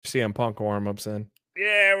CM Punk warm-ups in.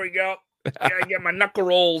 There we go. I get my knuckle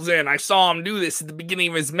rolls in. I saw him do this at the beginning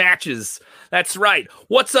of his matches. That's right.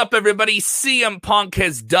 What's up, everybody? CM Punk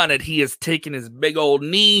has done it. He has taken his big old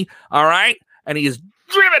knee, all right, and he has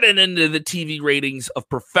driven it into the TV ratings of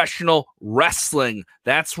professional wrestling.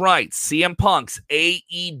 That's right. CM Punk's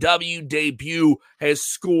AEW debut has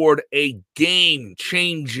scored a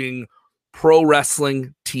game-changing pro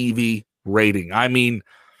wrestling TV rating. I mean,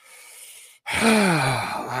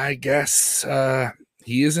 I guess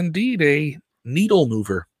he is indeed a needle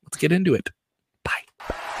mover. Let's get into it. Bye.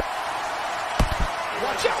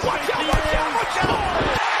 Watch out, watch out, watch out, watch out!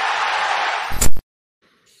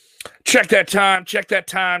 Check that time, check that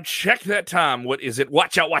time, check that time. What is it?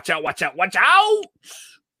 Watch out, watch out, watch out, watch out!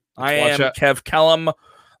 I am Kev Kellum.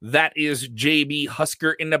 That is JB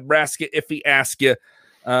Husker in Nebraska, if he asks you.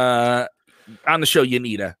 On the show, you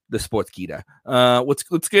need the Sportskeeda.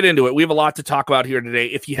 Let's get into it. We have a lot to talk about here today.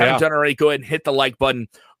 If you haven't done it already, go ahead and hit the like button.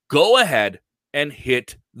 Go ahead and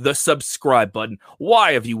hit the subscribe button.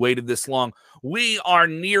 Why have you waited this long? We are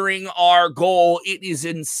nearing our goal. It is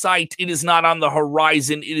in sight. It is not on the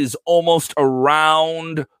horizon. It is almost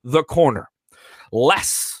around the corner.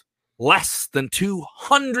 Less than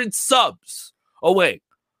 200 subs away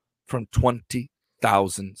from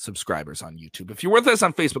 20,000 subscribers on YouTube. If you're with us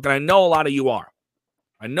on Facebook, and I know a lot of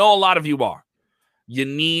you are, you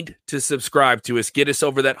need to subscribe to us. Get us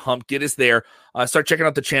over that hump. Get us there. Start checking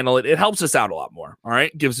out the channel. It helps us out a lot more. All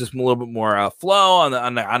right, gives us a little bit more flow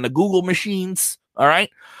on the Google machines. All right.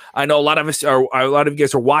 I know a lot of you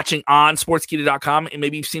guys are watching on Sportskeeda.com, and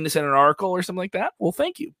maybe you've seen this in an article or something like that. Well,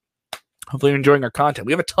 thank you. Hopefully you're enjoying our content.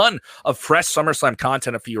 We have a ton of fresh SummerSlam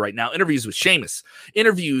content for you right now. Interviews with Sheamus,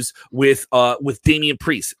 interviews with Damian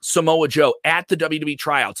Priest, Samoa Joe at the WWE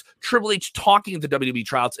tryouts, Triple H talking at the WWE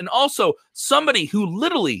tryouts, and also somebody who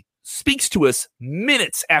literally speaks to us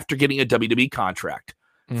minutes after getting a WWE contract.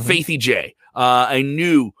 Faithy J, a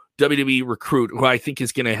new WWE recruit who I think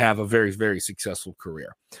is going to have a very, very successful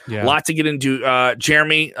career. Yeah. A lot to get into.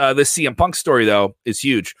 Jeremy, this CM Punk story, though, is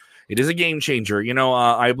huge. It is a game changer. You know,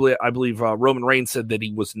 I believe Roman Reigns said that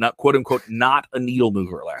he was not, quote unquote, not a needle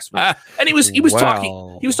mover last week. And he was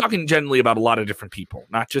talking generally about a lot of different people,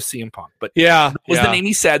 not just CM Punk. But that was the name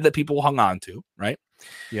he said that people hung on to, right?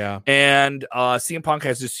 Yeah. And CM Punk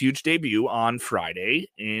has this huge debut on Friday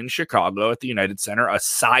in Chicago at the United Center, a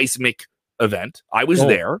seismic event. I was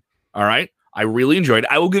there. All right. I really enjoyed it.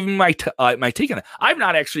 I will give you my take on it. I've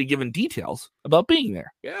not actually given details about being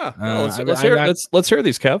there. Yeah. Let's hear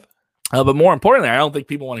these, Kev. But more importantly, I don't think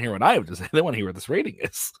people want to hear what I have to say. They want to hear what this rating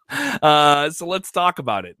is. So let's talk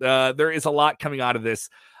about it. There is a lot coming out of this.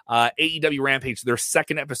 AEW Rampage, their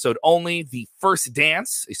second episode only. The First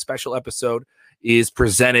Dance, a special episode, is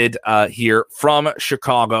presented here from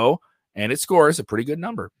Chicago, and it scores a pretty good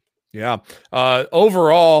number. Yeah.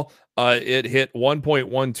 Overall, it hit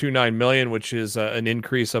 1.129 million, which is an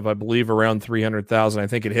increase of, I believe, around 300,000. I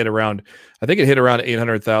think it hit around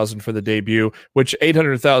 800,000 for the debut, which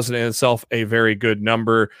 800,000 in itself a very good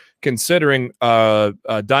number considering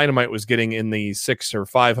Dynamite was getting in the 600,000 or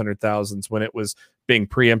 500,000s when it was being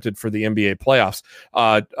preempted for the NBA playoffs.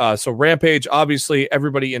 So Rampage, obviously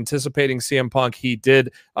everybody anticipating CM Punk. He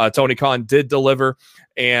did. Tony Khan did deliver,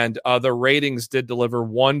 and the ratings did deliver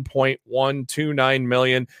 1.129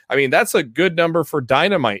 million. I mean, that's a good number for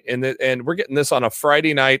Dynamite. And we're getting this on a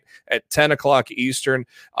Friday night at 10 o'clock Eastern,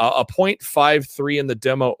 a 0.53 in the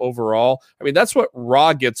demo overall. I mean, that's what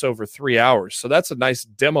Raw gets over 3 hours. So that's a nice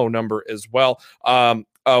demo number as well.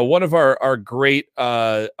 One of our great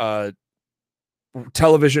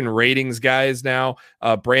television ratings guys now,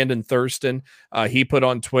 Brandon Thurston, he put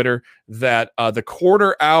on Twitter that the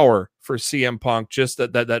quarter hour for CM Punk, just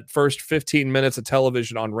that first 15 minutes of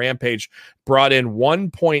television on Rampage, brought in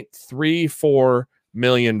 1.34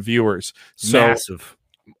 million viewers. So massive.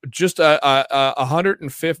 Just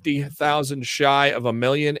 150,000 shy of 1.5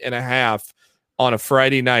 million on a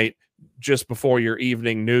Friday night, just before your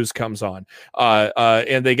evening news comes on.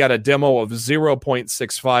 And they got a demo of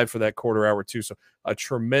 0.65 for that quarter hour too. So a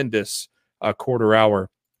tremendous quarter hour.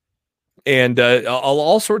 And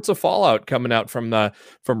all sorts of fallout coming out from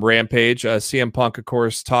Rampage. CM Punk, of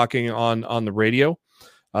course, talking on the radio,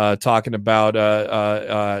 talking about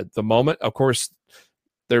the moment. Of course,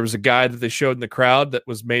 there was a guy that they showed in the crowd that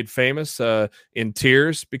was made famous in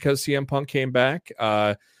tears because CM Punk came back.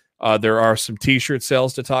 There are some t-shirt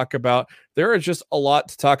sales to talk about. There are just a lot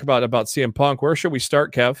to talk about CM Punk. Where should we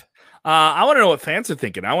start, Kev? I want to know what fans are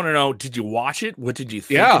thinking. I want to know, did you watch it? What did you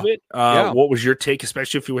think of it? What was your take,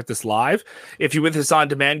 especially if you're with us live? If you're with us on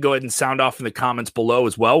demand, go ahead and sound off in the comments below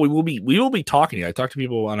as well. We will be talking to you. I talk to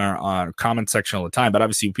people on our comment section all the time, but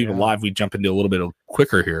obviously people live, we jump into a little bit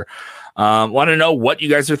quicker here. Want to know what you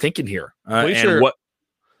guys are thinking here.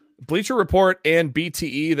 Bleacher Report and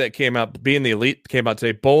BTE that came out, Being the Elite came out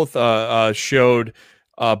today, both showed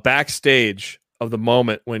backstage of the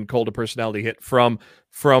moment when Cult of Personality hit from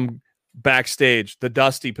backstage, the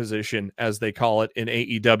dusty position, as they call it in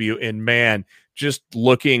AEW, and man, just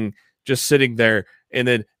sitting there.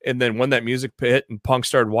 And then when that music hit and Punk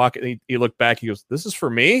started walking, he looked back, he goes, "This is for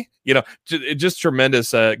me?" Just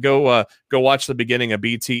tremendous. Go watch the beginning of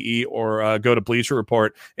BTE or go to Bleacher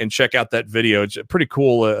Report and check out that video. It's pretty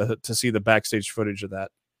cool to see the backstage footage of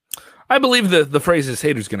that. I believe the phrase is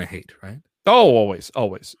haters gonna hate, right? Oh,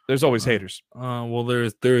 always. There's always haters. Well, there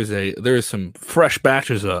is some fresh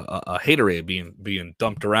batches of haterade being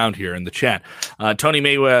dumped around here in the chat. Tony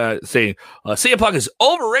May saying CM Punk is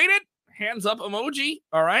overrated. Hands up emoji.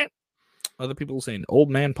 All right. Other people saying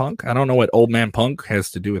old man Punk. I don't know what old man Punk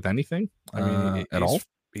has to do with anything. At all.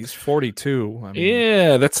 He's 42.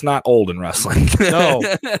 Yeah, that's not old in wrestling. No,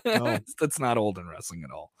 that's not old in wrestling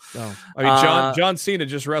at all. No, John Cena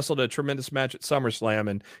just wrestled a tremendous match at SummerSlam,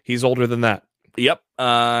 and he's older than that. Yep,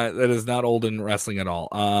 that is not old in wrestling at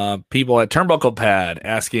all. People at Turnbuckle Pad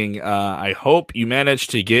asking, I hope you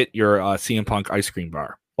managed to get your CM Punk ice cream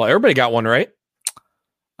bar. Well, everybody got one, right?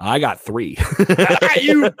 I got 3.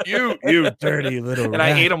 you dirty little and rat.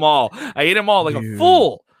 I ate them all. Like a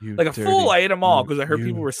fool. I ate them all because I heard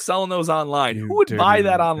people were selling those online. Who would buy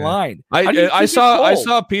that online? I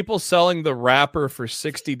saw people selling the wrapper for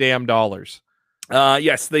 $60 damn.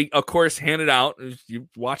 Yes, they of course handed out. You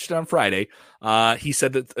watched it on Friday. He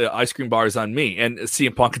said that the ice cream bar is on me. And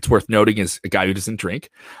CM Punk, it's worth noting, is a guy who doesn't drink.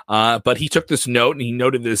 But he took this note and he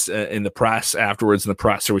noted this in the press afterwards, in the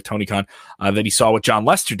presser with Tony Khan, that he saw what John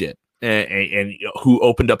Lester did. And who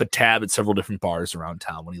opened up a tab at several different bars around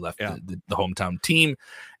town when he left the hometown team.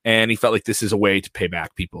 And he felt like this is a way to pay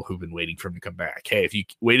back people who've been waiting for him to come back. Hey, if you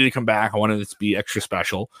waited to come back, I wanted it to be extra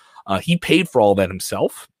special. He paid for all that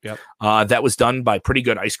himself. Yep. That was done by Pretty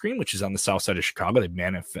Good Ice Cream, which is on the south side of Chicago. They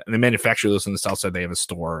manufacture those on the south side. They have a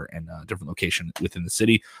store and a different location within the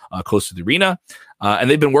city, close to the arena. And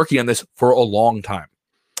they've been working on this for a long time.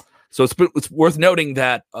 So it's worth noting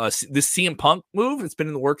that this CM Punk move, it's been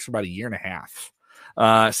in the works for about a year and a half.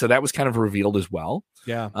 So that was kind of revealed as well.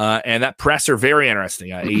 Yeah. And that presser, very interesting.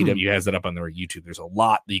 AEW has that up on their YouTube. There's a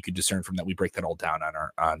lot that you could discern from that. We break that all down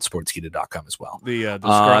on sportskeeda.com as well.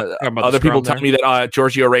 Other people telling me that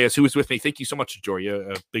Giorgio Reyes, who was with me, thank you so much,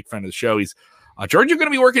 Giorgio, a big friend of the show. He's Giorgio going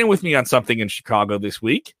to be working with me on something in Chicago this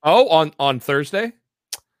week. Oh, on Thursday?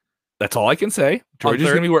 That's all I can say. Giorgio's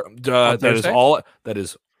going to be working. That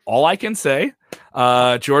is all I can say.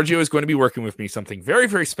 Giorgio is going to be working with me something very,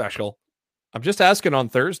 very special. I'm just asking on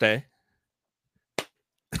Thursday.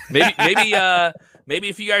 Maybe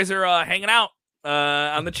if you guys are hanging out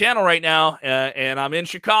on the channel right now and I'm in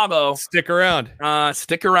Chicago, stick around.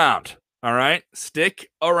 Stick around. All right,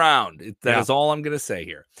 stick around. That is all I'm gonna say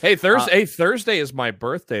here. Hey, Thursday is my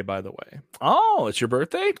birthday, by the way. Oh, it's your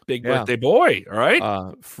birthday, big birthday boy. All right,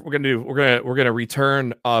 we're gonna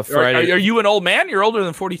return Friday. Are you an old man? You're older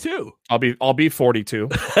than 42. I'll be 42.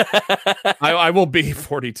 I will be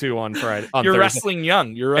 42 on Friday. You're Thursday. Wrestling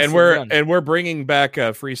young. We're bringing back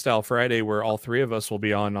Freestyle Friday, where all 3 of us will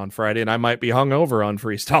be on Friday, and I might be hungover on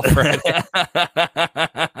Freestyle Friday.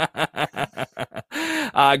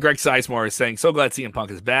 Greg Sizemore is saying, so glad CM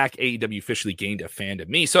Punk is back. AEW officially gained a fan to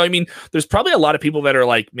me. So, I mean, there's probably a lot of people that are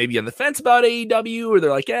like maybe on the fence about AEW, or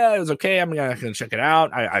they're like, yeah, it was okay. I'm going to check it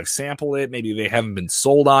out. I've sampled it. Maybe they haven't been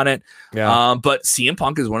sold on it. Yeah. But CM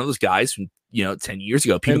Punk is one of those guys from, 10 years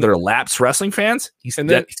ago, people that are lapsed wrestling fans. He's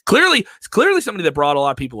clearly somebody that brought a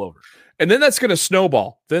lot of people over. And then that's going to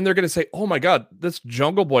snowball. Then they're going to say, oh, my God, this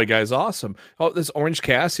Jungle Boy guy's awesome. Oh, this Orange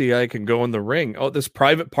Cassidy guy can go in the ring. Oh, this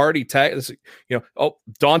Private Party tag. This,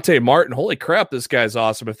 Dante Martin. Holy crap, this guy's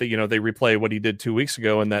awesome. If they replay what he did 2 weeks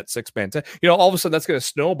ago in that 6-man tag. All of a sudden that's going to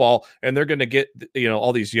snowball, and they're going to get,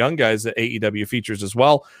 all these young guys that AEW features as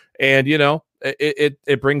well. And,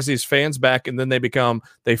 it brings these fans back, and then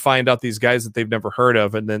they find out these guys that they've never heard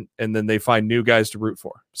of, and then they find new guys to root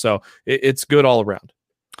for. So it's good all around.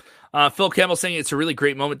 Phil Campbell saying it's a really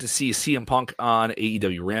great moment to see CM Punk on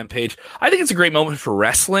AEW Rampage. I think it's a great moment for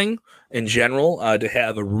wrestling. in general to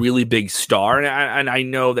have a really big star, and I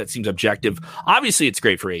know that seems objective. Obviously, it's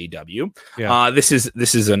great for AEW. Yeah. This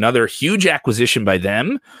is another huge acquisition by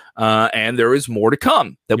them, and there is more to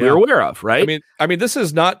come that we're aware of. Right? I mean, this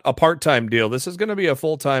is not a part-time deal. This is going to be a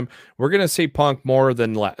full-time. We're going to see Punk more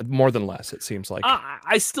than less. It seems like.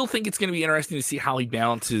 I still think it's going to be interesting to see how he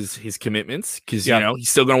balances his commitments, because you know he's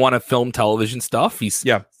still going to want to film television stuff. He's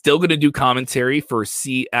still going to do commentary for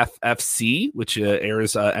CFFC, which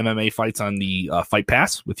airs MMA fights on the Fight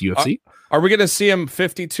Pass with UFC. Are we going to see him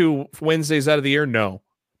 52 Wednesdays out of the year? No.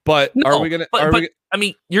 But no, are we going to? I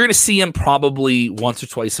mean, you're going to see him probably once or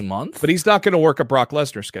twice a month. But he's not going to work a Brock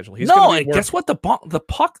Lesnar schedule. He's and guess what?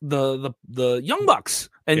 The Young Bucks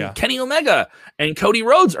and Kenny Omega and Cody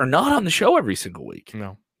Rhodes are not on the show every single week.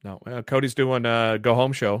 No. Cody's doing a Go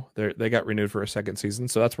Home show. They got renewed for a second season,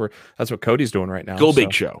 so that's what Cody's doing right now.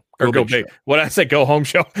 Big show. Go big. What did I say? Go Home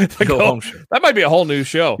show. Go Home show. That might be a whole new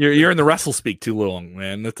show. You're in the wrestle speak too long,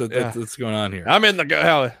 man. That's what's going on here. I'm in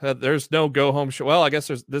the there's no Go Home show. Well, I guess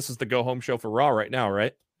this is the Go Home show for Raw right now,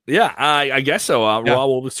 right? Yeah, I guess so. Raw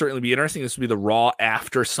will certainly be interesting. This will be the Raw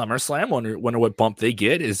after SummerSlam. Wonder what bump they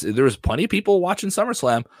get. There was plenty of people watching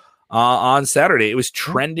SummerSlam on Saturday. It was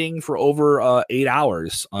trending for over 8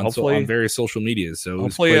 hours on various social media. So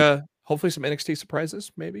hopefully some NXT surprises.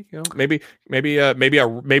 Maybe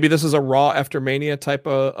maybe this is a Raw after Mania type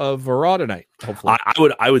of Raw tonight. Hopefully,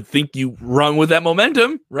 I would think you run with that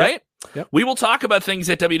momentum, right? Yep. We will talk about things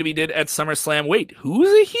that WWE did at SummerSlam. Wait, who's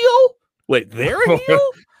a heel? Wait, they're a heel?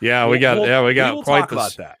 We got quite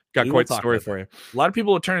that. Got quite the story for you. A lot of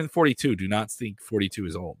people are turning 42. Do not think 42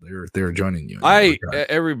 is old. They're joining you.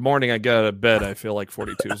 Every morning I get out of bed, I feel like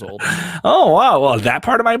 42 is old. Oh wow! Well, that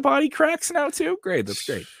part of my body cracks now too. Great, that's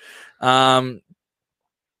great.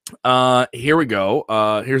 Here we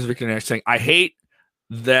go. Here's Victor Nash saying, "I hate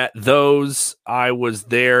that those I was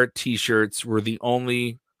there T-shirts were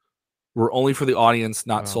only for the audience,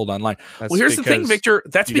 not sold online." Well, here's the thing, Victor.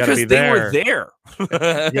 That's because they were there.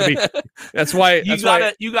 That's why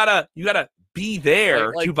you gotta be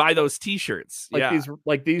there to buy those T-shirts.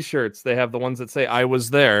 Like these shirts, they have the ones that say "I was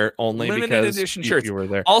there" only limited because edition shirts. You were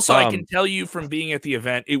there. Also, I can tell you from being at the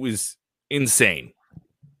event, it was insane.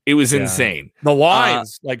 It was insane. The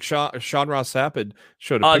lines, like Sean Ross Sapp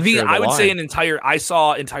showed a picture of the I would line. say I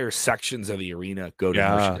saw entire sections of the arena go to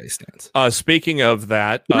merchandise stands. Speaking of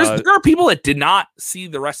that, there are people that did not see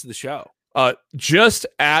the rest of the show. Just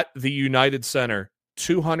at the United Center,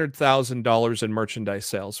 $200,000 in merchandise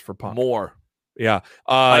sales for Punk. More. Yeah.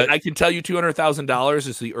 I can tell you $200,000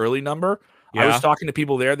 is the early number. Yeah. I was talking to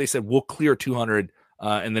people there. They said, we'll clear 200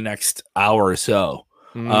 in the next hour or so.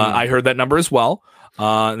 I heard that number as well.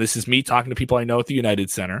 This is me talking to people I know at the United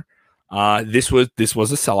Center. This was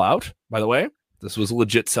a sellout, by the way. This was a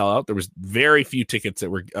legit sellout. There was very few tickets that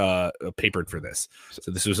were papered for this. So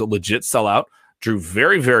this was a legit sellout. Drew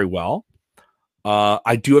very, very well.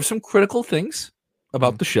 I do have some critical things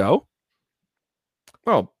about the show.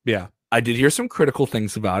 Oh, yeah. I did hear some critical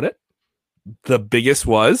things about it. The biggest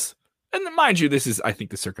was, and mind you, this is, I think,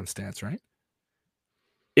 the circumstance, right?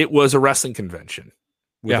 It was a wrestling convention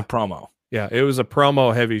with a promo. Yeah, it was a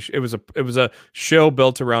promo heavy. It was a show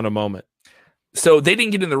built around a moment. So they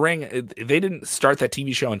didn't get in the ring. They didn't start that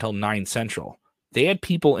TV show until 9 Central. They had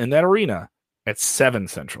people in that arena at 7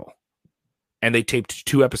 Central, and they taped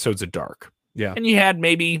 2 episodes of Dark. Yeah, and you had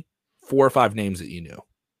maybe 4 or 5 names that you knew.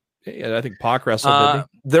 Yeah, I think Pac wrestled.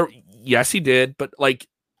 Yes, he did, but like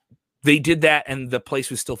they did that, and the place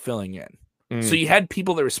was still filling in. So you had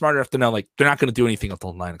people that were smart enough to know, like, they're not going to do anything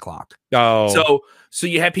until 9 o'clock. Oh, so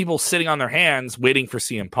you had people sitting on their hands waiting for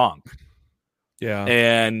CM Punk. Yeah,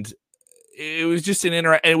 and it was just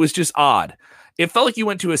it was just odd. It felt like you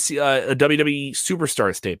went to a WWE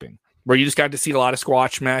Superstars taping where you just got to see a lot of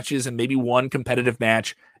squash matches and maybe one competitive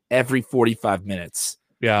match every 45 minutes.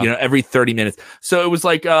 Yeah, every 30 minutes. So it was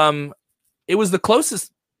like it was the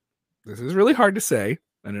closest. This is really hard to say.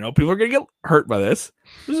 I don't know. People are going to get hurt by this.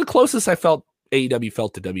 This is the closest I felt AEW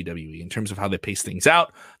felt to WWE in terms of how they pace things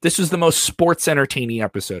out. This was the most sports entertaining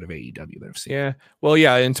episode of AEW that I've seen. Yeah. Well,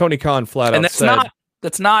 yeah. And Tony Khan flat out said,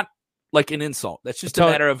 that's not like an insult. That's just a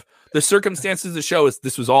matter of the circumstances of the show.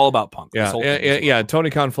 This was all about Punk. Yeah.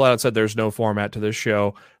 Tony Khan flat out said there's no format to this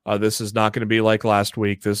show. This is not going to be like last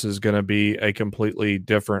week. This is going to be a completely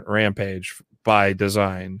different Rampage by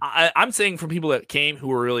design. I'm saying for people that came who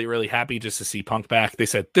were really, really happy just to see Punk back, they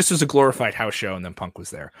said this is a glorified house show, and then Punk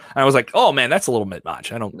was there. And I was like, oh man, that's a little bit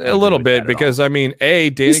much. I don't a little bit because I mean,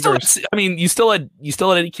 Danny Garcia. I mean, you still had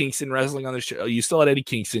Eddie Kingston wrestling on the show. You still had Eddie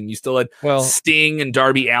Kingston. You still had Sting and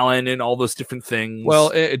Darby Allin and all those different things.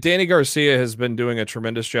 Well, Danny Garcia has been doing a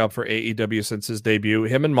tremendous job for AEW since his debut.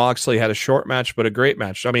 Him and Moxley had a short match, but a great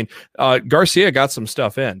match. I mean, Garcia got some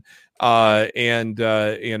stuff in. And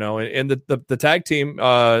the tag team,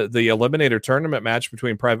 the Eliminator tournament match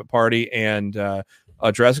between Private Party and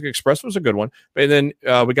Jurassic Express was a good one. And then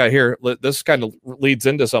we got here, this kind of leads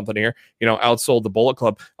into something here, outsold the Bullet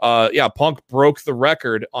Club. Punk broke the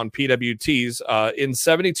record on PWTs. In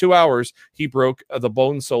 72 hours, he broke the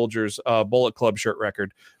Bone Soldiers Bullet Club shirt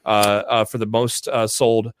record for the most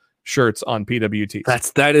sold shirts on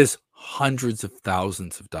PWTs. That is hundreds of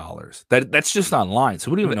thousands of dollars. That's just online. So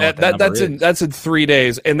we don't even know that's in 3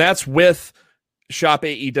 days, and that's with Shop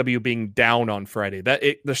AEW being down on Friday.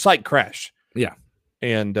 The site crashed. Yeah,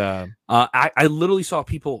 and I literally saw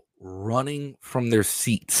people running from their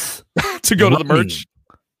seats to go to the merch.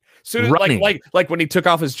 Soon, like when he took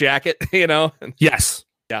off his jacket, Yes.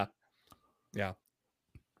 Yeah.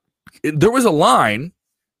 There was a line.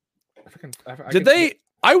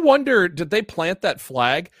 I wonder, did they plant that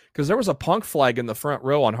flag? Because there was a Punk flag in the front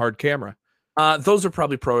row on hard camera. Those are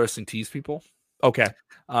probably Pro Wrestling Tees people. Okay.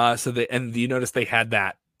 And you notice they had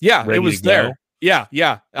that. Yeah, it was there. Yeah.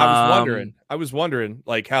 I was wondering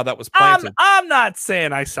like how that was planted. I'm not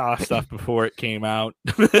saying I saw stuff before it came out.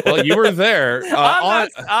 Well, you were there.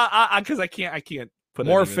 Because I can't put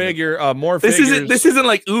more figures. This isn't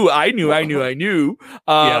like, ooh, I knew.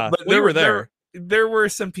 But we were there. There were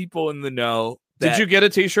some people in the know. Did you get a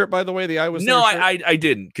T-shirt, by the way? The I was no, I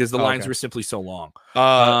didn't because the lines were simply so long.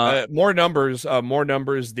 More numbers.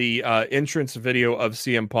 The entrance video of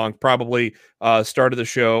CM Punk probably started the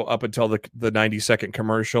show up until the 90-second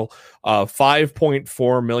commercial.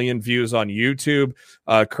 5.4 million views on YouTube,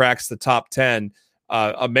 cracks the top 10.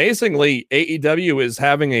 Amazingly, AEW is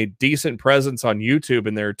having a decent presence on YouTube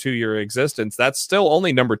in their 2-year existence. That's still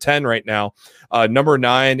only number 10 right now. Number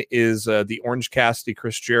 9 is the Orange Cassidy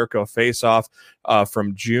Chris Jericho face-off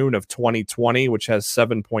from June of 2020, which has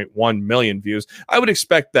 7.1 million views. I would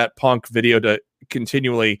expect that Punk video to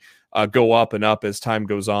continually go up and up as time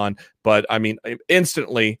goes on. But I mean,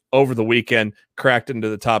 instantly over the weekend, cracked into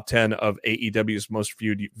the top 10 of AEW's most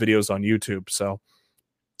viewed videos on YouTube. So.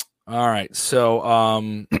 All right,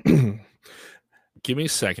 so give me a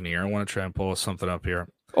second here. I want to try and pull something up here.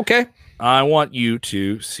 Okay. I want you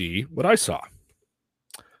to see what I saw.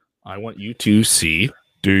 I want you to see.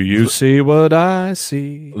 Do you see what I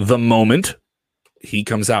see? The moment he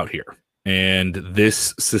comes out here. And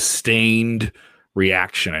this sustained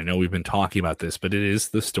reaction. I know we've been talking about this, but it is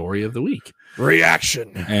the story of the week.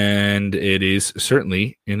 Reaction. And it is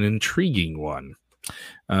certainly an intriguing one.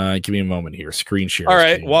 Give me a moment here. Screen share. All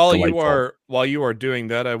right. While you are doing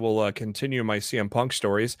that, I will continue my CM Punk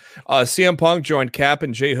stories. CM Punk joined Cap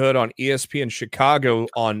and J Hood on ESPN Chicago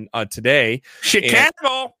on today.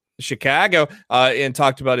 Chicago, and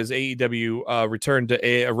talked about his AEW return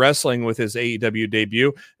to wrestling with his AEW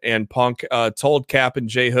debut. And Punk told Cap and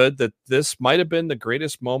J Hood that this might have been the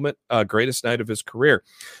greatest night of his career.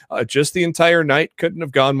 Just the entire night couldn't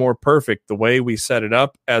have gone more perfect. The way we set it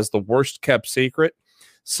up as the worst kept secret,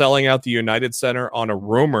 selling out the United Center on a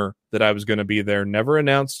rumor that I was going to be there, never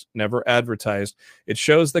announced, never advertised. It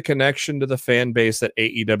shows the connection to the fan base that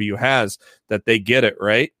AEW has, that they get it,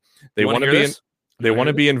 right? They want to be they want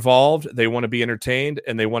to be involved, they want to be entertained,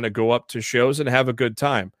 and they want to go up to shows and have a good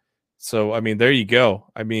time. So, I mean, there you go.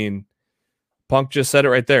 I mean, Punk just said it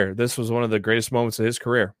right there. This was one of the greatest moments of his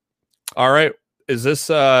career. All right. Is this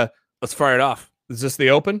let's fire it off. Is this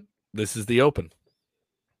the open? This is the open.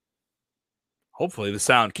 Hopefully the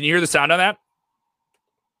sound. Can you hear the sound on that?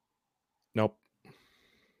 Nope.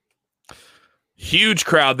 Huge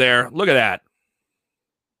crowd there. Look at that.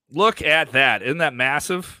 Look at that. Isn't that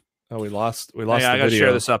massive? Oh, we lost I gotta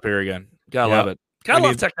share this up here again. Gotta love it. Gotta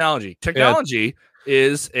love technology. Technology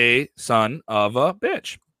is a son of a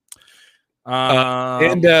bitch.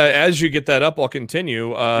 As you get that up, I'll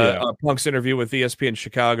continue. Punk's interview with ESPN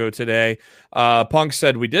Chicago today. Punk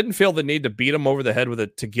said, "We didn't feel the need to beat him over the head with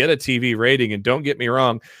it to get a TV rating. And don't get me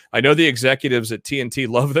wrong, I know the executives at TNT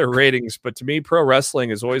love their ratings, but to me, pro wrestling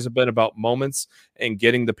has always been about moments and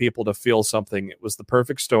getting the people to feel something. It was the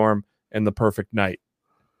perfect storm and the perfect night."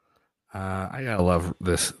 I gotta love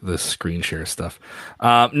this screen share stuff.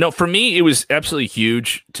 No, for me, it was absolutely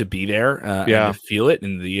huge to be there. And to feel it,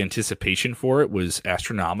 and the anticipation for it was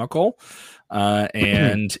astronomical.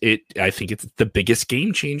 And I think it's the biggest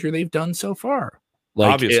game changer they've done so far.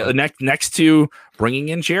 Like Obviously. Next to bringing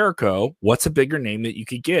in Jericho, what's a bigger name that you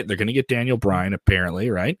could get? They're going to get Daniel Bryan, apparently,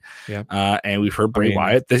 right? Yeah. And we've heard Bray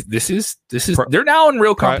Wyatt. This is they're now in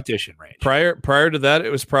real competition range. Prior to that, it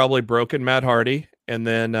was probably Broken Matt Hardy, and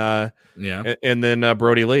then and then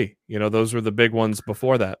Brody Lee. You know, those were the big ones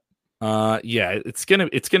before that. It's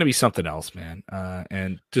gonna be something else, man.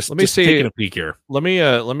 And just let me see, taking a peek here. Let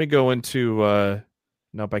me go into.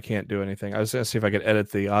 Nope, I can't do anything. I was going to see if I could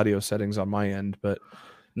edit the audio settings on my end, but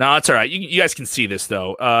no, it's all right. You guys can see this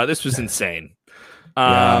though. This was insane.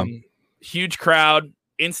 Huge crowd,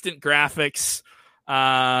 instant graphics.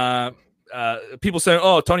 People saying,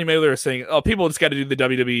 "Oh, Tony Mailer is saying, oh, people just got to do the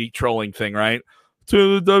WWE trolling thing, right?"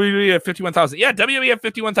 To the WWE at 51,000. Yeah, WWE at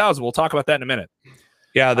 51,000. We'll talk about that in a minute.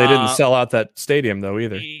 Yeah, they didn't sell out that stadium though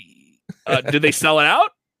either. Did they sell it out?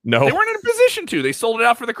 No, they weren't in a position to. They sold it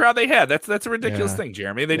out for the crowd they had. That's a ridiculous thing,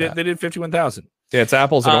 Jeremy. They did 51,000. Yeah, it's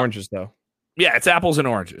apples and oranges though. Yeah, it's apples and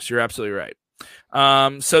oranges. You're absolutely right.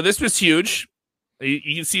 So this was huge.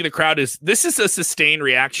 You can see the crowd this is a sustained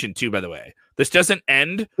reaction too, by the way. This doesn't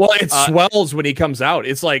end. Well, it swells when he comes out.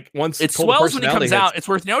 It's like once it swells when he comes out. It's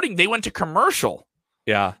worth noting they went to commercial.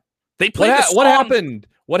 Yeah. They played the song. What happened?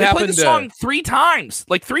 They played the song 3 times.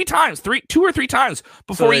 Like 2 or 3 times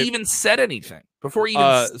before he even said anything. Before he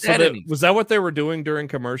even said anything. Was that what they were doing during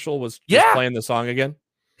commercial? Was just playing the song again?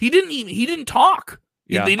 He didn't talk.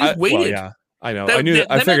 Yeah, they just waited. Well, yeah, I know.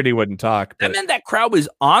 I figured he wouldn't talk. That meant that crowd was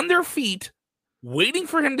on their feet, waiting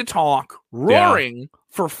for him to talk, roaring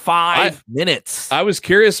for 5 minutes. I was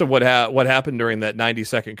curious of what happened during that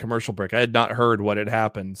 90-second commercial break. I had not heard what had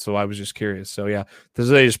happened, so I was just curious. So yeah,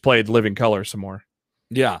 they just played Living Color some more.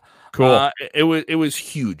 Yeah. Cool. It was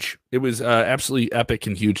huge. It was absolutely epic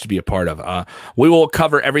and huge to be a part of. We will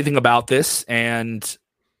cover everything about this, and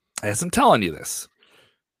as I'm telling you this,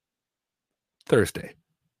 Thursday.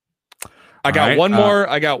 I got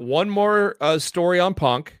one more story on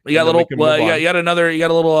Punk. You got a little. You got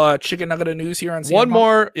a little chicken nugget of news here on CM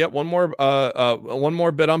Punk? One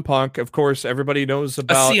more bit on Punk. Of course, everybody knows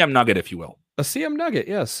about a CM nugget, if you will. A CM nugget,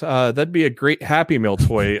 yes. That'd be a great Happy Meal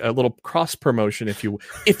toy, a little cross promotion, if you will.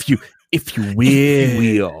 Let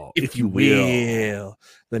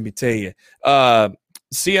me tell you.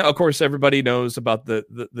 CM, of course, everybody knows about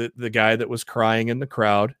the guy that was crying in the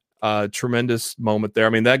crowd. Tremendous moment there. I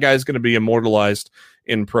mean, that guy's going to be immortalized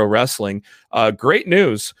in pro wrestling. Great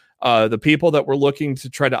news. The people that were looking to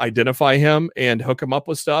try to identify him and hook him up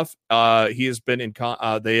with stuff, he has been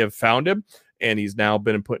they have found him, and he's now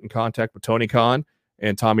been put in contact with Tony Khan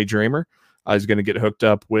and Tommy Dreamer. He's going to get hooked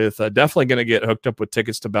up with, definitely going to get hooked up with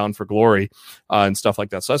tickets to Bound for Glory and stuff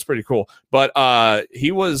like that. So that's pretty cool. But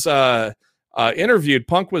he was interviewed.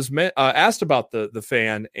 Punk was asked about the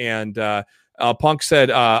fan, and Punk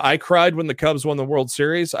said, I cried when the Cubs won the World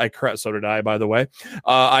Series. I cried. So did I, by the way.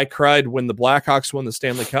 I cried when the Blackhawks won the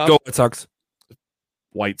Stanley Cup. Go White Sox.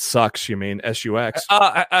 White Sox, you mean? SUX.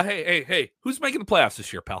 Hey. Who's making the playoffs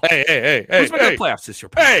this year, pal? Hey. Who's making the playoffs this year,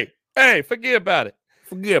 pal? Hey, forget about it.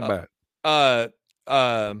 It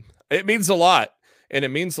means a lot. And it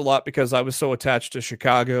means a lot because I was so attached to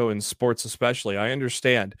Chicago and sports especially. I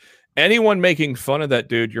understand. Anyone making fun of that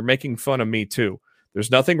dude, you're making fun of me too.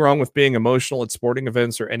 There's nothing wrong with being emotional at sporting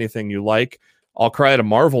events or anything you like. I'll cry at a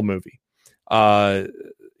Marvel movie. And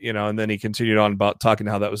then he continued on about talking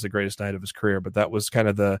how that was the greatest night of his career. But that was kind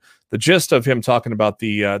of the gist of him talking about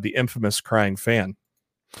the infamous crying fan.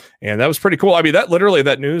 And that was pretty cool. I mean,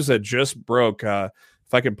 that news that just broke,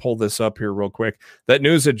 if I can pull this up here real quick, that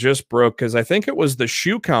news that just broke, because I think it was the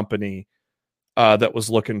shoe company that was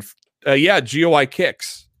looking, GOI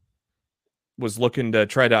Kicks was looking to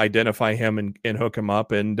try to identify him and hook him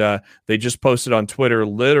up. And they just posted on Twitter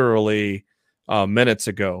literally minutes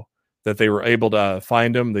ago that they were able to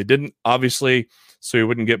find him. They didn't, obviously, so he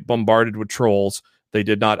wouldn't get bombarded with trolls. They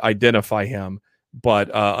did not identify him, but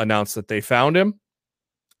announced that they found him,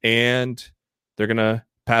 and they're going to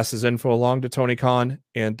pass his info along to Tony Khan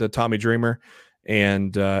and to Tommy Dreamer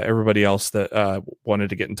and everybody else that wanted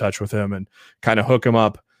to get in touch with him and kind of hook him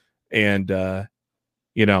up. And,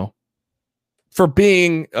 for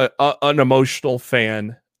being an emotional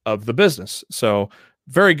fan of the business. So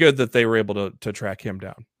very good that they were able to track him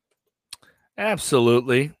down.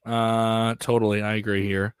 Absolutely. Totally. I agree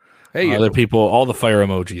here. Hey, other people, all the fire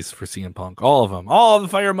emojis for CM Punk, all of them, all the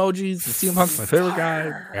fire emojis. CM Punk's my favorite guy.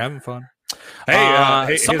 We're having fun.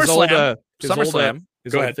 SummerSlam.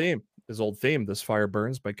 His old theme, This Fire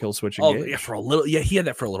Burns by Killswitch Engage. Yeah, for a little. Yeah, he had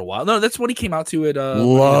that for a little while. No, that's what he came out to at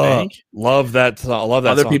love that song.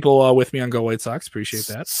 Other people with me on Go White Sox appreciate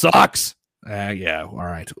that. Sucks. Yeah, all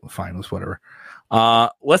right, fine, let's whatever.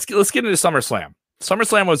 Let's get into SummerSlam.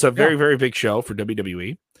 SummerSlam was a very, very big show for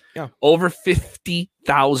WWE. Yeah, over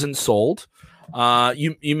 50,000 sold.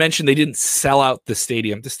 You mentioned they didn't sell out the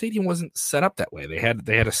stadium. The stadium wasn't set up that way. They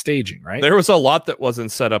had a staging, right? There was a lot that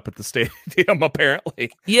wasn't set up at the stadium,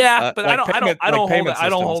 apparently. Yeah, but like I don't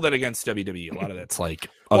systems. hold that against WWE. A lot of that's like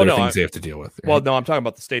other things they have to deal with. Right? Well, no, I'm talking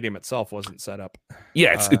about the stadium itself wasn't set up.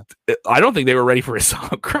 Yeah, I don't think they were ready for a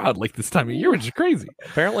solid crowd like this time of year, which is crazy.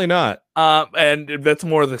 Apparently not. And that's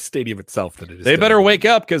more the stadium itself than it is. They better wake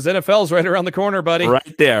up because NFL's right around the corner, buddy.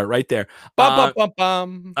 Right there. Bum, bum,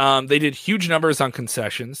 bum, bum. They did huge numbers on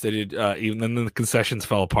concessions. They did even then the concessions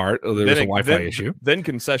fell apart. There was a Wi-Fi issue. Then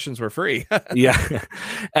concessions were free. Yeah,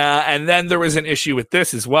 and then there was an issue with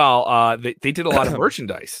this as well. They did a lot of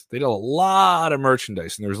merchandise. They did a lot of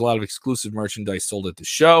merchandise, and there was a lot of exclusive merchandise sold at the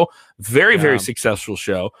show. Very successful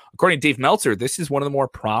show. According to Dave Meltzer, this is one of the more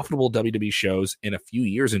profitable WWE shows in a few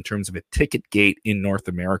years in terms of a ticket gate in North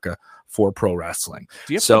America for pro wrestling.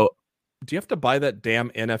 Do you have to buy that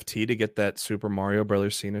damn NFT to get that Super Mario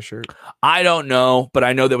Brothers Cena shirt? I don't know, but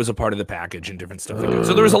I know that was a part of the package and different stuff.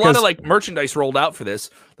 So there was a lot of like merchandise rolled out for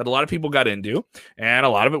this that a lot of people got into, and a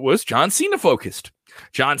lot of it was John Cena focused.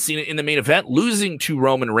 John Cena in the main event, losing to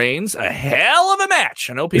Roman Reigns. A hell of a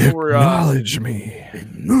match. I know people were acknowledge me.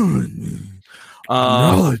 Acknowledge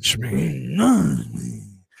me.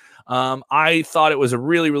 I thought it was a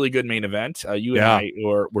really, really good main event. You and I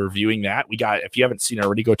were viewing that. We got, if you haven't seen it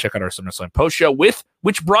already, go check out our SummerSlam post show which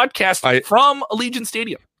broadcast from Allegiant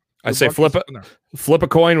Stadium. I say flip a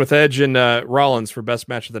coin with Edge and Rollins for best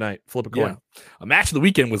match of the night. Flip a coin. Yeah. A match of the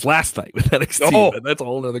weekend was last night with NXT. But that's a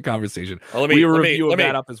whole other conversation. Well, we were reviewing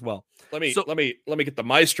that up as well. Let me get the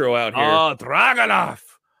maestro out here. Oh,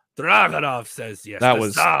 Dragunov says yes. That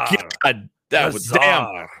was God. That was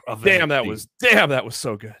damn. That was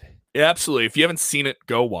so good. Yeah, absolutely. If you haven't seen it,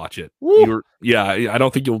 go watch it. I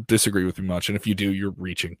don't think you'll disagree with me much. And if you do, you're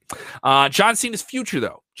reaching. John Cena's future,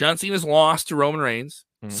 though. John Cena's lost to Roman Reigns.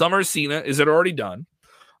 Summer Cena, is it already done?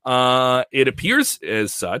 It appears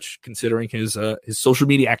as such, considering his social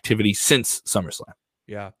media activity since SummerSlam.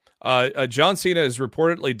 Yeah. John Cena is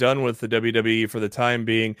reportedly done with the WWE for the time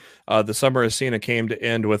being. The summer of Cena came to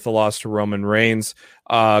end with the loss to Roman Reigns.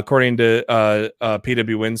 According to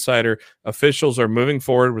PW Insider, officials are moving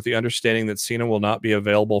forward with the understanding that Cena will not be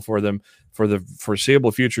available for them for the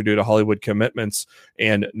foreseeable future due to Hollywood commitments,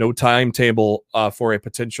 and no timetable for a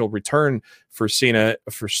potential return for Cena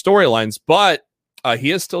for storylines. But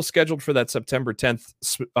he is still scheduled for that September 10th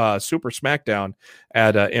Super SmackDown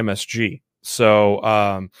at MSG.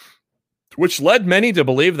 So, which led many to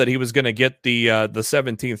believe that he was going to get the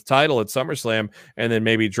 17th title at SummerSlam and then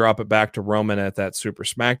maybe drop it back to Roman at that Super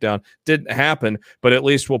SmackDown. Didn't happen, but at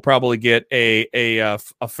least we'll probably get a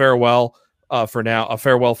farewell for now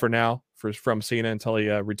from Cena until he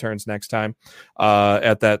returns next time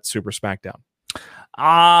at that Super SmackDown.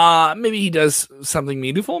 Maybe he does something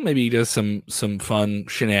meaningful. Maybe he does some fun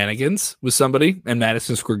shenanigans with somebody in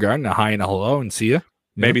Madison Square Garden, a hi and a hello, and see ya.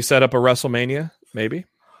 Maybe set up a WrestleMania. Maybe.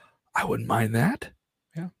 I wouldn't mind that.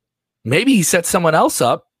 Yeah. Maybe he sets someone else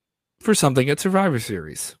up for something at Survivor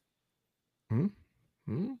Series. Think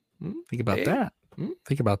about that.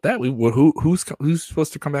 Think about that. Who's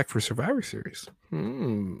supposed to come back for Survivor Series?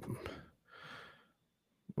 Ooh.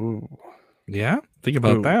 Yeah. Think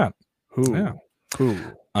about that. Who? Yeah.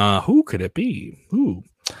 Who could it be? Who?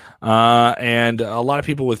 And a lot of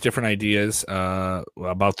people with different ideas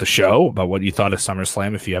about the show, about what you thought of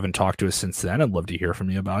SummerSlam. If you haven't talked to us since then, I'd love to hear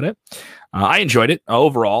from you about it. I enjoyed it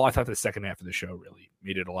overall. I thought the second half of the show really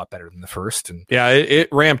made it a lot better than the first. And yeah, it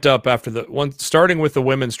ramped up after the one, starting with the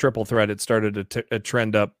women's triple threat. It started to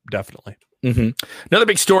trend up, definitely. Another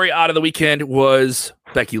big story out of the weekend was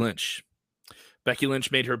Becky Lynch. Becky Lynch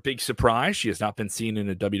made her big surprise. She has not been seen in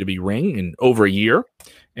a WWE ring in over a year.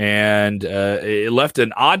 And it left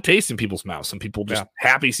an odd taste in people's mouths. Some people just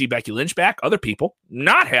happy to see Becky Lynch back. Other people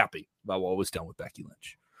not happy about what was done with Becky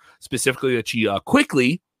Lynch. Specifically that she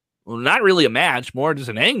quickly, well, not really a match, more just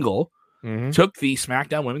an angle, took the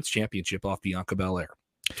SmackDown Women's Championship off Bianca Belair.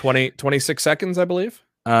 26 seconds, I believe.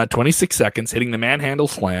 26 seconds, hitting the manhandle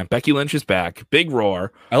slam. Becky Lynch is back. Big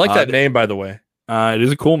roar. I like that name, by the way. It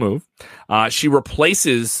is a cool move. She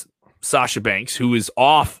replaces Sasha Banks, who is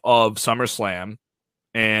off of SummerSlam,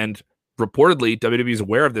 and reportedly WWE is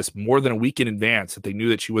aware of this more than a week in advance that they knew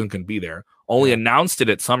that she wasn't going to be there. Only announced it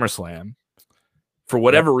at SummerSlam for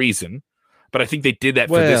whatever reason, but I think they did that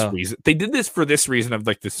for this reason. They did this for this reason of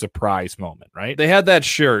like the surprise moment, right? They had that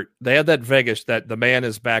shirt. They had that Vegas, that the man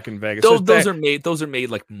is back in Vegas. Those are made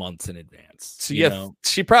like months in advance. So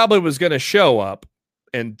she probably was going to show up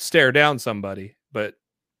and stare down somebody, but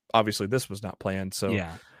obviously this was not planned. So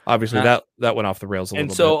Yeah. obviously that went off the rails a little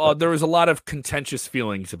bit. And so bit. there was a lot of contentious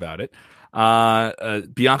feelings about it.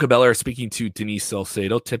 Bianca Belair speaking to Denise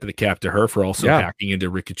Salcedo, tip of the cap to her for also hacking into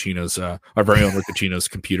Riccacino's, our very own Riccacino's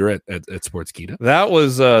computer at Sportskeeda.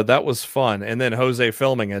 That was fun. And then Jose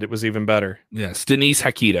filming it was even better. Yes, Denise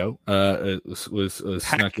Hackito was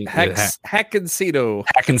Hackencito.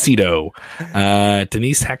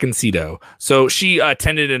 Denise Hackencito. So she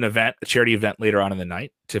attended a charity event later on in the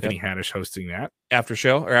night. Tiffany Haddish hosting that after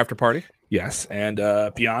show or after party. Yes, and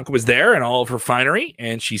Bianca was there in all of her finery,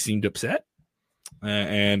 and she seemed upset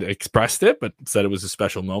and expressed it, but said it was a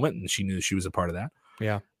special moment, and she knew she was a part of that.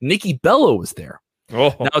 Yeah. Nikki Bella was there.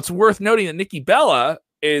 Oh. Now, it's worth noting that Nikki Bella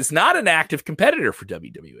is not an active competitor for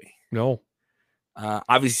WWE. No.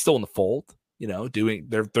 Obviously still in the fold, doing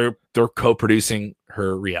they're co-producing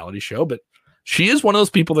her reality show, but she is one of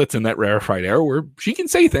those people that's in that rarefied air where she can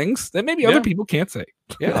say things that maybe other people can't say.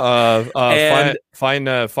 Yeah.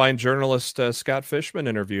 Fine journalist Scott Fishman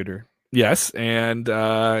interviewed her. Yes, and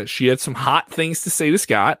she had some hot things to say to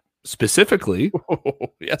Scott, specifically,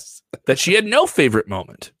 yes, that she had no favorite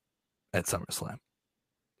moment at SummerSlam,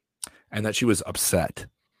 and that she was upset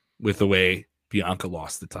with the way Bianca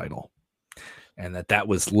lost the title, and that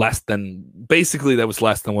was less than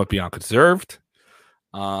what Bianca deserved.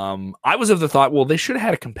 I was of the thought, well, they should have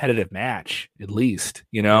had a competitive match at least,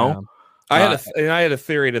 Yeah. I had a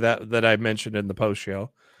theory to that I mentioned in the post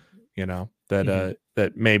show,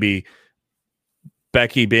 that maybe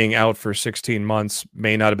Becky being out for 16 months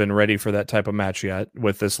may not have been ready for that type of match yet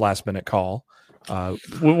with this last minute call.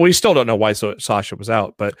 We still don't know why Sasha was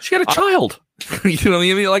out, but she had a child. You know what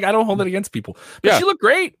I mean? Like, I don't hold that against people, but she looked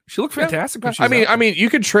great. She looked fantastic. I mean, you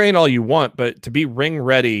can train all you want, but to be ring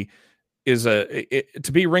ready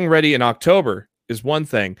to be ring ready in October is one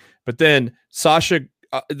thing, but then Sasha,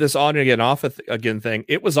 this on again, off again thing,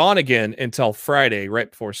 it was on again until Friday,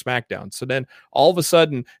 right before SmackDown. So then all of a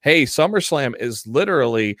sudden, hey, SummerSlam is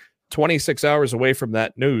literally 26 hours away from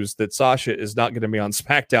that news that Sasha is not going to be on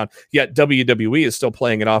SmackDown, yet WWE is still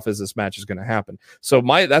playing it off as this match is going to happen. So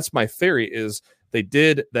that's my theory is they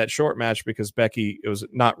did that short match because Becky was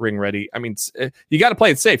not ring ready. I mean, you got to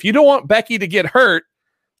play it safe. You don't want Becky to get hurt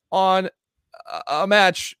on a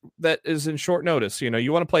match that is in short notice.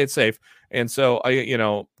 You want to play it safe. And so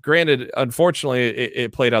granted, unfortunately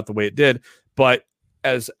it played out the way it did, but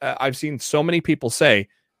as I've seen so many people say,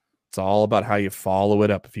 it's all about how you follow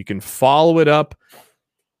it up. If you can follow it up,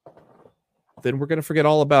 then we're going to forget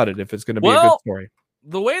all about it. If it's going to be a good story.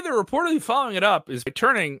 The way they're reportedly following it up is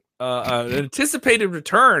returning an anticipated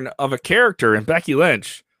return of a character in Becky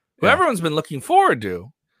Lynch, who everyone's been looking forward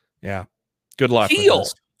to. Yeah. Good luck. Heel.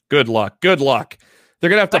 Good luck. They're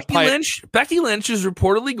going to have to Becky Lynch is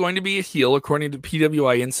reportedly going to be a heel, according to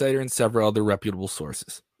PWI Insider and several other reputable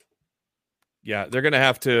sources. Yeah, they're going to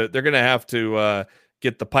have to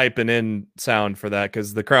get the piping in sound for that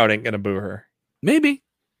because the crowd ain't going to boo her. Maybe.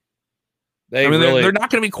 They're not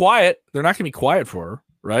going to be quiet. They're not going to be quiet for her,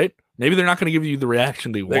 right? Maybe they're not going to give you the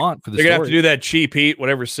reaction they want for the story. They're going to have to do that cheap heat,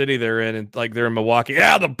 whatever city they're in, and like they're in Milwaukee.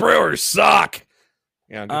 Yeah, the Brewers suck.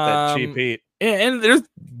 Yeah, get that cheap heat. And there's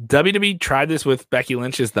WWE tried this with Becky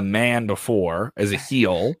Lynch as the man before, as a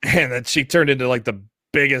heel, and then she turned into like the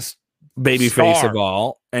biggest babyface of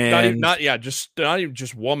all, and not even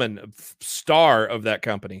just woman star of that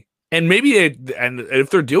company. And maybe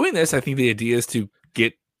if they're doing this, I think the idea is to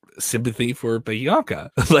get sympathy for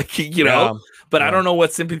Bianca, But I don't know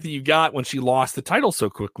what sympathy you got when she lost the title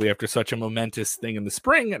so quickly after such a momentous thing in the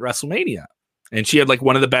spring at WrestleMania. And she had like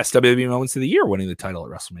one of the best WWE moments of the year, winning the title at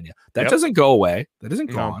WrestleMania. That doesn't go away. That isn't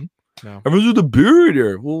gone. No. Everyone's with the buried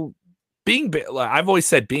her. Well, I've always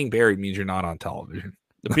said being buried means you're not on television.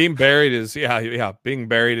 Being buried is being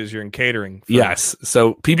buried is you're in catering. Yes.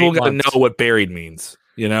 So people got to know what buried means.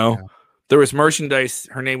 There was merchandise.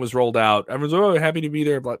 Her name was rolled out. Everyone's happy to be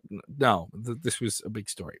there, but no, this was a big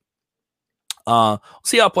story. We'll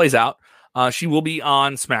see how it plays out. She will be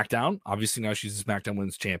on SmackDown. Obviously, now she's a SmackDown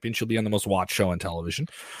Women's Champion. She'll be on the most watched show on television.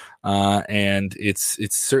 And it's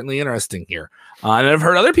certainly interesting here. And I've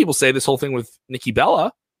heard other people say this whole thing with Nikki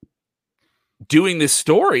Bella doing this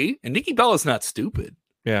story, and Nikki Bella's not stupid.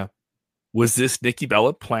 Yeah. Was this Nikki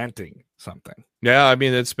Bella planting something? Yeah, I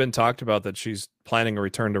mean, it's been talked about that she's planning a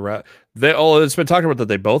return to it's been talked about that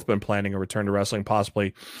they've both been planning a return to wrestling,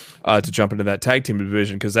 possibly to jump into that tag team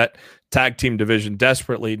division, because that tag team division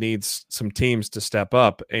desperately needs some teams to step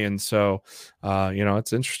up. And so,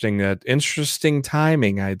 it's interesting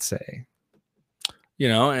timing, I'd say.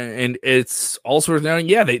 and it's also known.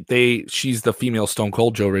 Yeah, she's the female Stone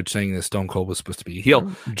Cold. Joe Ridge saying that Stone Cold was supposed to be a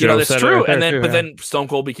heel. Joe That's said true. it right there, But then Stone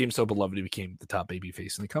Cold became so beloved, he became the top baby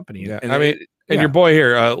face in the company. Yeah, your boy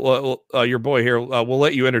here, we'll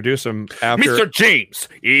let you introduce him after. Mr. James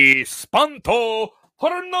Espanto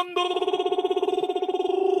Hernando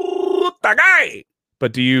Tagay.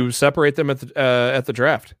 But do you separate them at the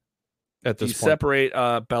draft? At this point, separate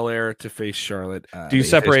Belair to face Charlotte. Do you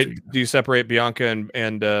separate Bianca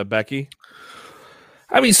and Becky?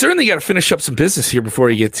 I mean, certainly you got to finish up some business here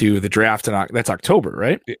before you get to the draft, and that's October,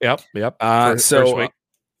 right? Yep. First week.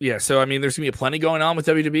 So I mean, there's gonna be plenty going on with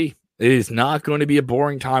WWE. It is not going to be a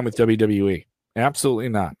boring time with WWE. Absolutely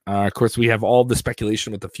not. Of course, we have all the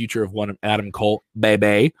speculation with the future of one Adam Cole,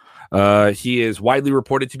 baby. He is widely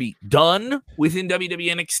reported to be done within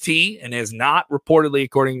WWE NXT and has not reportedly,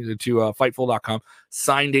 according to Fightful.com,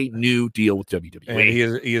 signed a new deal with WWE. And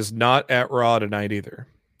he is not at Raw tonight either.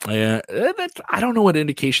 I don't know what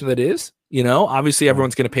indication that is. Obviously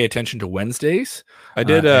everyone's going to pay attention to Wednesdays. I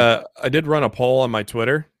did run a poll on my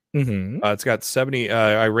Twitter. Mm-hmm. It's got 70.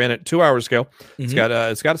 I ran it 2 hours ago.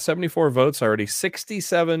 Mm-hmm. It's got 74 votes already.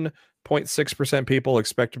 67.6% people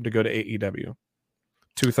expect him to go to AEW.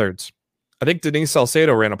 2/3. I think Denise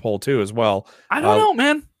Salcedo ran a poll too as well. I don't know,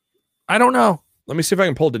 man. I don't know. Let me see if I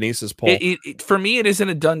can pull Denise's poll. For me, it isn't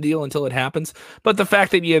a done deal until it happens. But the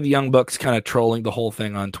fact that you have the Young Bucks kind of trolling the whole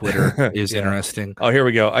thing on Twitter is interesting. Oh, here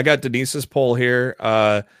we go. I got Denise's poll here.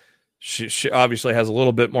 She obviously has a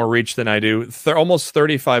little bit more reach than I do. Almost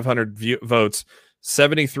 3,500 votes,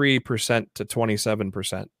 73% to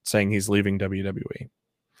 27% saying he's leaving WWE.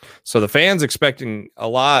 So the fans expecting a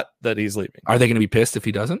lot that he's leaving. Are they going to be pissed if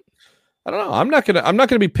he doesn't? I don't know. I'm not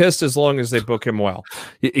gonna be pissed as long as they book him well.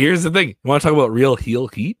 Here's the thing. You want to talk about real heel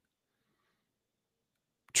heat?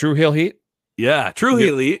 True heel heat? Yeah, true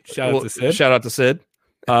heel heat. Shout out to Sid.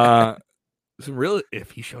 So really, if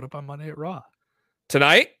he showed up on Monday at Raw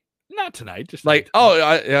tonight. Not tonight, just like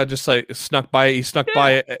just like snuck by. He snuck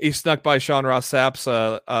by Sean Ross Sapp's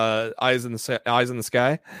eyes in the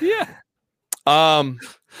sky. Yeah.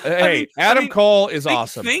 Adam Cole is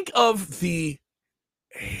awesome. Think of the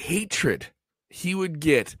hatred he would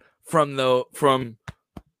get from. Did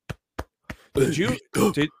you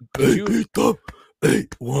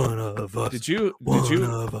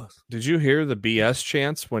hear the BS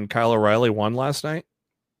chants when Kyle O'Reilly won last night?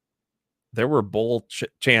 There were bull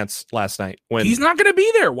chants last night when he's not going to be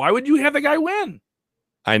there. Why would you have the guy win?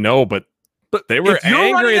 I know, but they were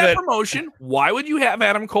angry that promotion. Why would you have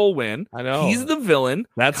Adam Cole win? I know he's the villain.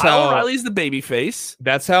 That's Kyle O'Reilly's the babyface.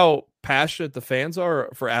 That's how passionate the fans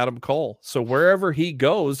are for Adam Cole. So wherever he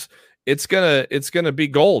goes, it's gonna be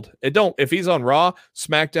gold. If he's on Raw,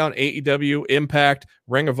 SmackDown, AEW, Impact,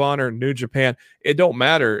 Ring of Honor, New Japan, it don't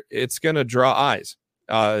matter. It's gonna draw eyes.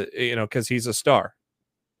 Because he's a star.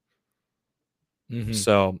 Mm-hmm.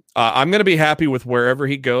 So I'm going to be happy with wherever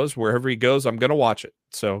he goes. Wherever he goes, I'm going to watch it.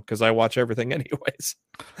 So because I watch everything anyways.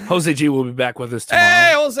 Jose G will be back with us tomorrow.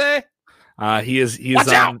 Hey, Jose! He is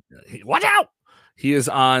watch out. He is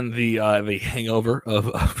on the hangover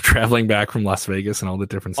of traveling back from Las Vegas and all the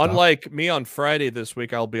different stuff. Unlike me on Friday this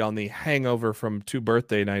week, I'll be on the hangover from 2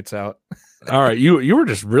 birthday nights out. All right, you were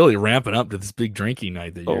just really ramping up to this big drinking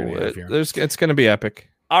night that you're going to have here. It's going to be epic.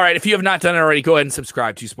 All right, if you have not done it already, go ahead and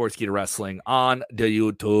subscribe to Sportskeeda Wrestling on the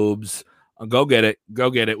YouTubes. Go get it.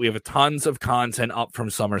 We have tons of content up from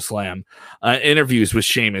SummerSlam. Interviews with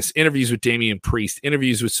Sheamus, interviews with Damian Priest,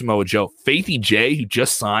 interviews with Samoa Joe. Faithy J, who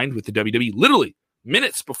just signed with the WWE, literally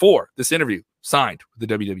minutes before this interview, signed with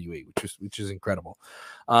the WWE, which is incredible.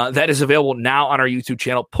 That is available now on our YouTube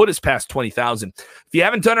channel. Put us past 20,000. If you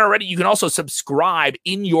haven't done it already, you can also subscribe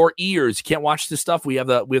in your ears. You can't watch this stuff. We have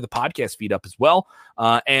the podcast feed up as well.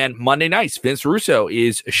 And Monday nights, Vince Russo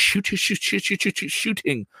is shooting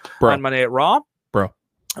on Monday at Raw.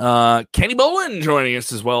 Kenny Bolin joining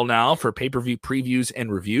us as well now for pay-per-view previews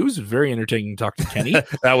and reviews. Very entertaining to talk to Kenny.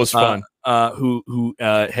 That was fun. Who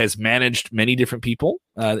has managed many different people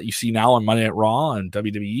that you see now on Monday Night Raw and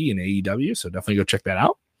WWE and AEW. So definitely go check that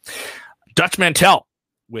out. Dutch Mantell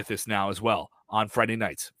with us now as well on Friday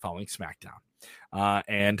nights following SmackDown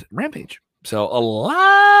and Rampage. So a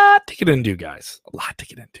lot to get into, guys. A lot to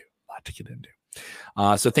get into.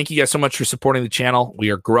 So thank you guys so much for supporting the channel. We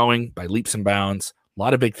are growing by leaps and bounds. A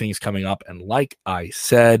lot of big things coming up. And like I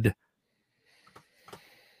said,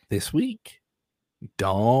 this week, you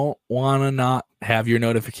don't want to not have your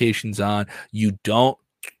notifications on. You don't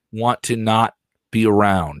want to not be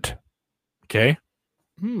around. Okay?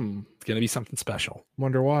 It's going to be something special.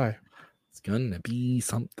 Wonder why. It's going to be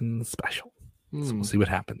something special. So we'll see what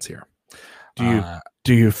happens here. Do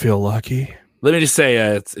you feel lucky? Let me just say,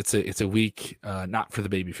 it's a week not for the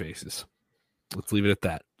baby faces. Let's leave it at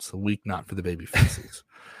that. It's a week not for the baby faces.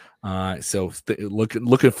 So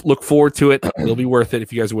look forward to it. It'll be worth it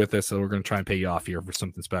if you guys are with us. So we're going to try and pay you off here for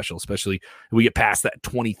something special, especially if we get past that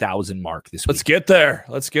 20,000 mark this week. Let's get there.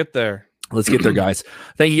 Let's get there, guys.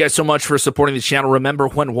 Thank you guys so much for supporting the channel. Remember,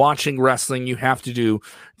 when watching wrestling, you have to do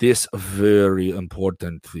this very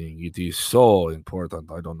important thing. It is so important.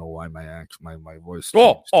 I don't know why my voice.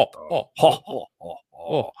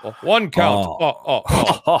 One count.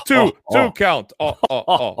 Two count.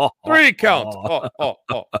 Three count.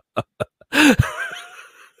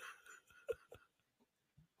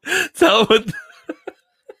 Tell what.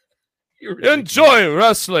 Enjoy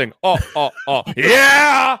wrestling.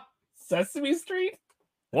 Yeah. Sesame Street.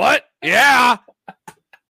 What? Yeah.